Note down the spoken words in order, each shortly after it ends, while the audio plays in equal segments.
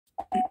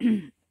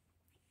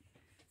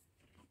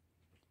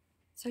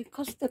So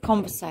because of the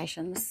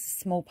conversation, this is a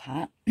small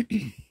part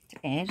to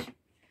add,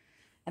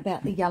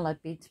 about the yellow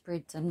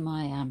bedspreads in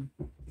my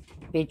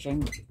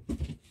bedroom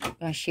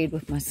I shared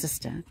with my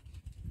sister.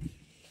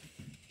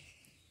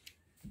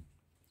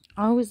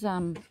 I was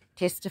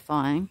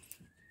testifying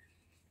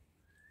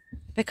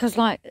because,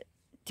 like,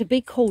 to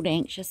be called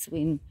anxious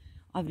when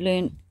I've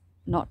learned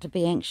not to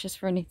be anxious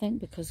for anything,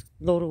 because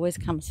the Lord always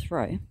comes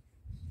through.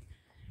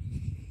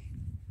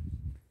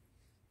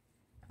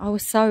 I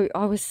was so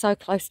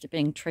close to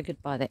being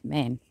triggered by that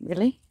man.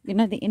 Really, you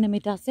know, the enemy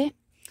does that.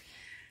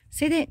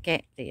 See that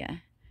gap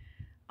there?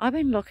 I've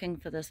been looking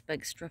for this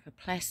big strip of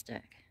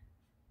plastic.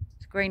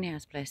 It's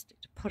greenhouse plastic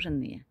to put in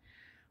there.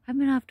 I haven't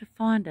been able to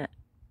find it.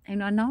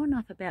 And I know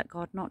enough about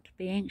God not to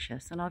be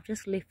anxious, and I've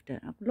just left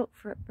it. I've looked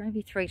for it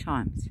maybe 3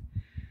 times.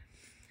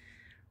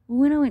 Well,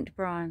 when I went to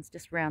Brian's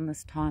just round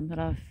this time that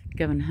I've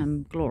given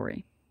him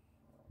glory,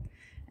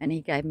 and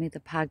he gave me the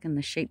pug and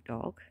the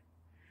sheepdog,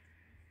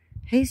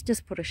 he's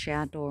just put a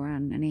shower door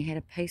in, and he had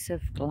a piece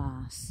of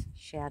glass,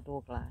 shower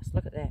door glass.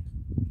 Look at that.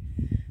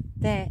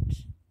 That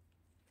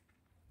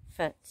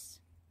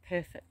fits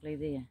perfectly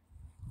there.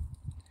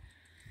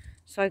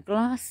 So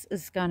glass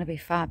is going to be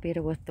far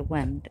better with the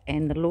wind,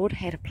 and the Lord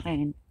had a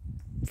plan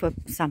for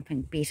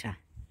something better.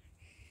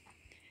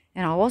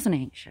 And I wasn't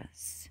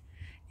anxious.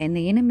 And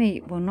the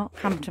enemy will not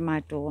come to my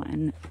door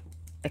and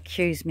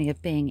accuse me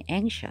of being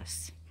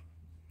anxious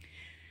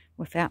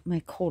without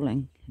me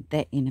calling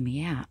that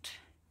enemy out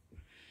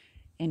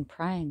and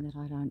praying that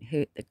I don't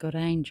hurt the good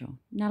angel.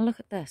 Now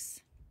look at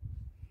this.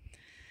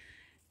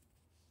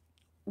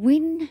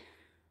 When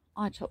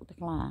I took the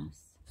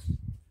glass,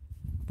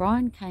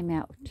 Brian came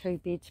out with 2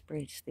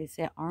 bedspreads. There's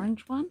that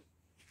orange one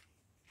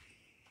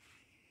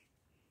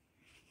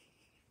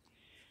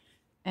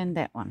and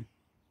that one.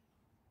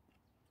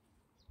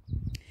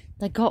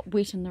 They got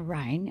wet in the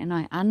rain, and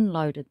I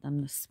unloaded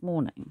them this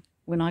morning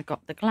when I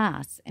got the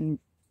glass, and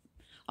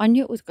I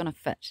knew it was going to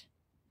fit.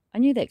 I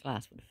knew that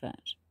glass would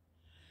fit,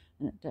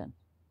 and it did.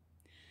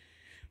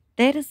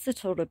 That is the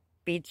sort of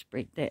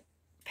bedspread that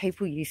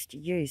people used to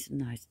use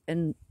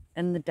in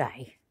the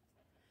day.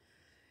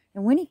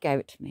 And when he gave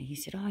it to me, he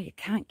said, "Oh, you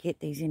can't get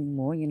these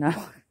anymore, you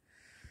know.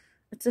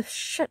 It's a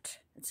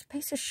shit. It's a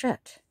piece of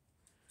shit."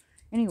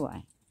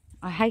 Anyway,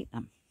 I hate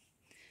them.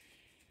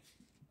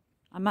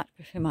 I much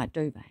prefer my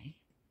duvet.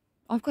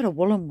 I've got a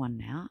woolen one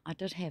now. I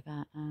did have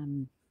a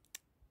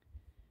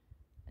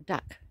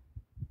duck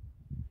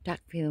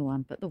feather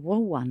one, but the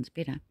wool one's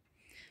better,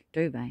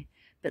 duvet.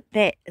 But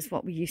that is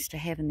what we used to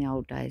have in the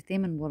old days,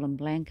 them and woolen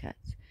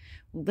blankets.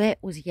 Well, that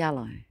was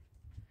yellow,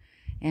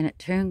 and it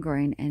turned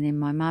green, and then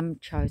my mum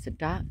chose a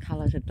dark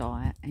colour to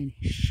dye it, and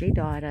she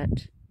dyed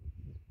it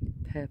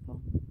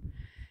purple.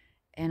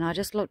 And I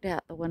just looked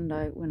out the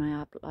window when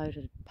I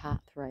uploaded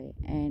part 3,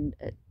 and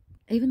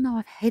even though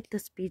I've had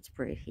this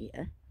bedspread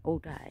here all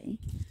day,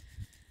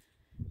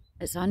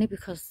 it's only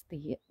because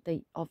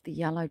of the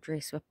yellow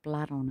dress with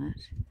blood on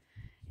it,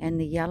 and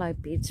the yellow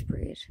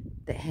bedspread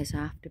that has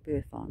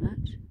afterbirth on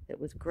it, that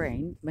was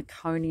green,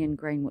 Meconian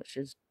green, which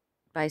is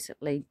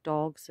basically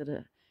dogs that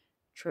are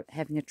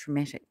having a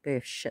traumatic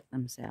birth shit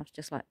themselves,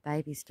 just like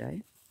babies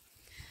do.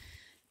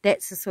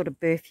 That's the sort of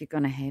birth you're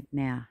going to have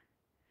now,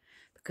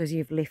 because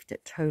you've left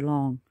it too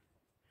long.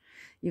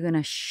 You're going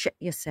to shit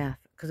yourself,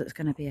 because it's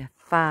going to be a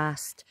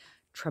fast,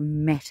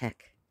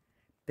 traumatic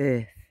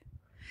birth.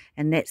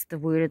 And that's the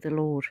word of the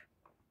Lord.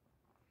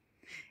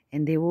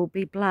 And there will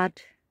be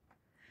blood.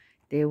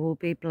 There will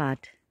be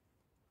blood.